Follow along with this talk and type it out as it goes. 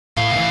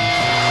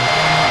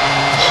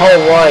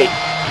Alright.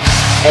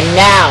 And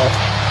now,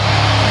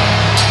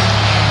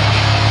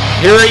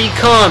 here he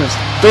comes,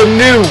 the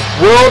new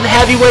World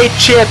Heavyweight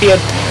Champion.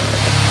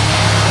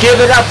 Give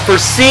it up for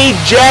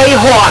C.J.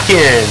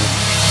 Hawkins.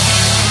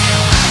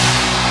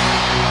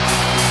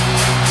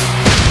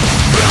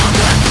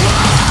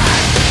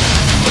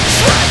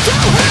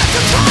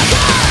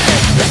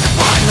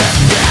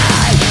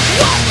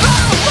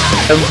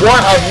 And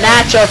what a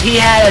matchup he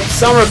had at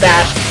Summer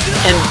Bash,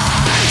 and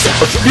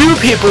a few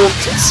people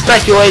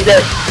speculate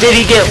that did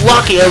he get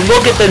lucky, and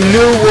look at the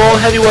new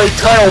World Heavyweight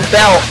title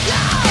belt,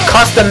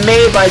 custom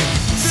made by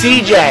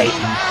CJ.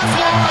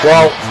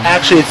 Well,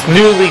 actually it's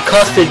newly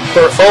custom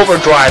for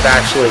Overdrive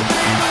actually.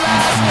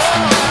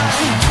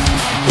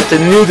 With the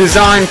new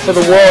design for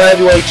the World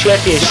Heavyweight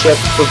Championship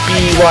for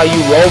BYU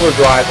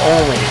Overdrive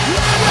only.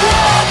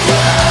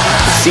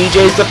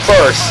 CJ's the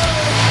first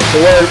to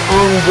wear his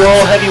own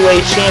World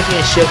Heavyweight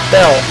Championship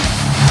belt.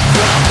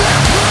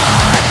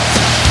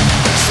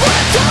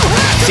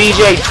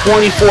 CJ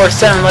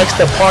 24/7 likes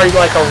to party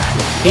like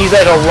he's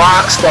like a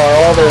rock star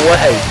all the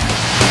way.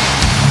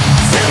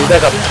 He's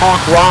like a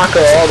punk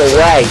rocker all the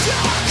way.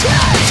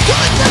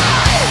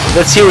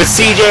 Let's hear what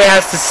CJ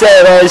has to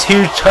say about his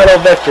huge title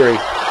victory.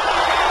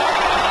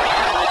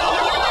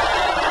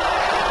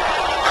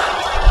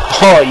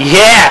 Oh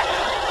yeah!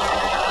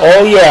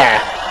 Oh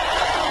yeah!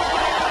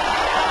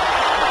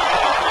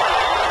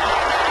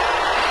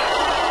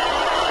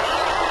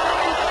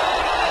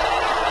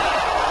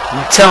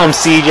 Tell him,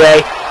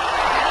 CJ.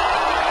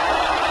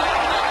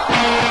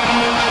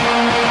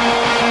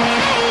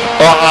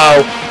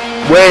 Uh-oh.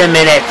 Wait a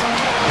minute.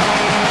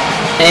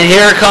 And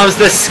here comes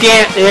the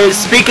scam.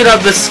 Speaking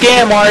of the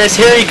scam artist,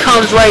 here he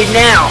comes right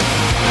now.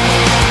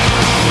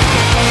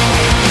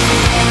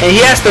 And he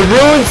has to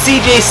ruin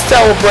CJ's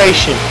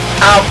celebration.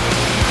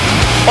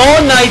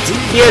 All night,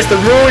 he has to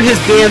ruin his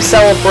damn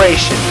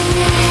celebration.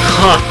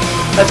 Huh.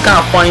 That's kind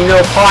of funny.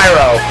 No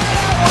pyro.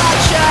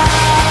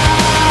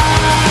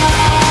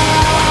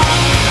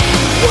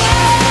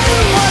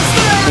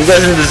 He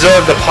doesn't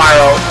deserve the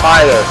pyro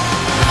either.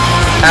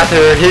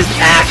 After his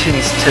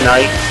actions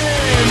tonight,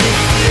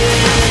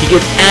 he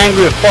gets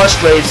angry and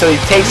frustrated, so he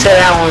takes it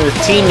out on his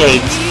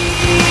teammates.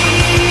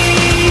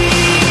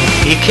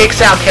 He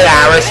kicks out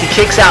Cadaverous, he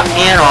kicks out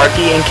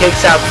Anarchy, and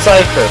kicks out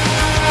Cypher.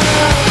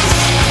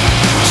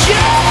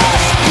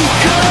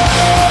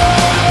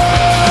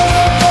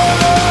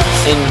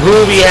 And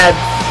Juvy had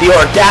the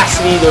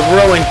audacity to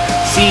ruin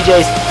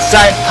CJ's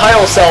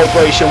title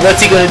celebration.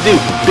 What's he gonna do?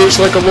 Bitch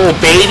like a little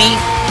baby?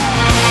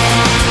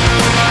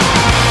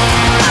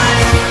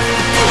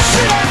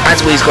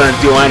 That's what he's gonna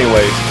do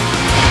anyways.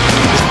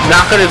 He's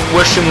not gonna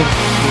wish him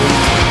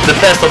the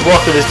best of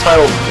luck with his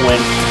title win.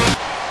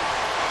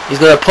 He's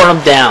gonna put him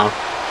down.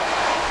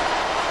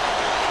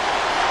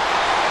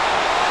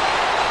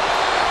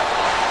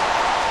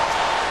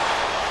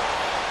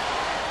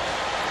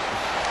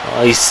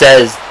 He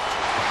says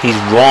he's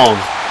wrong.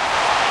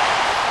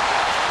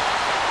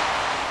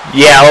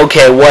 Yeah,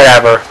 okay,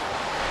 whatever.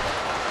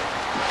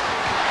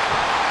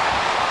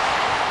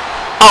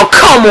 Oh,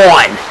 come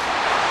on!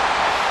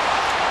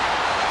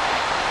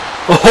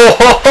 Oh, ho,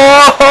 ho,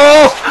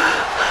 ho.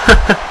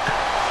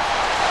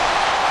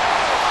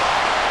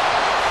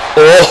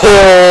 Oh,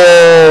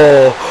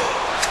 oh!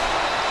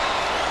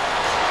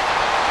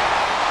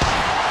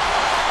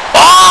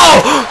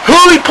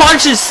 Juvy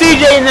punches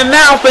CJ in the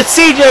mouth, but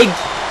CJ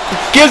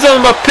gives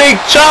him a big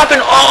chop,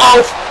 and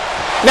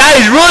now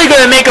he's really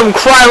gonna make him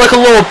cry like a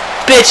little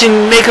bitch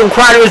and make him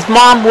cry to his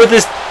mom with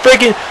his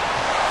freaking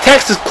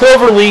Texas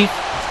Cloverleaf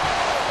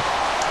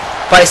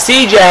by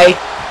CJ.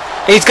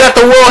 And he's got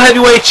the World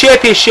Heavyweight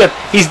Championship.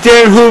 He's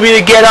daring Juvy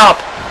to get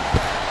up.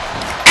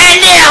 And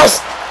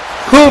nails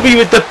Juvy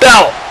with the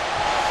belt.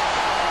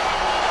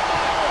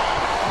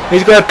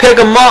 He's gonna pick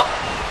him up.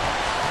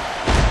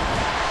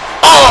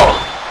 Oh!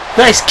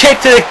 Nice kick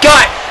to the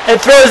gut. And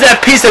throws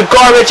that piece of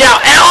garbage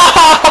out. And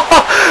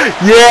oh!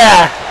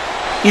 Yeah!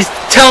 He's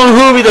telling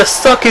Juvy to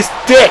suck his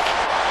dick.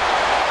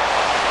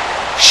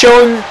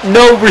 Showing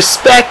no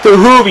respect to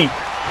Juvy.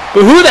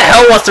 But who the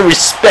hell wants to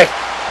respect?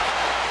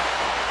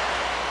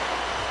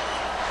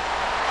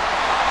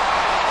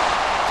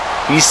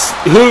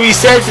 Juvy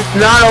says it's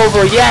not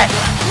over yet.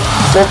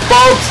 Well,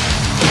 folks,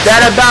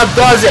 that about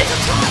does it.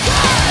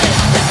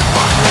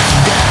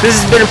 This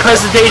has been a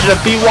presentation of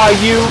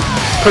BYU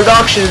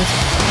Productions.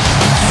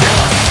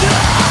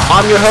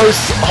 I'm your host,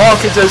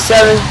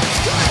 Hawkins07,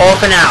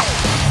 off and out.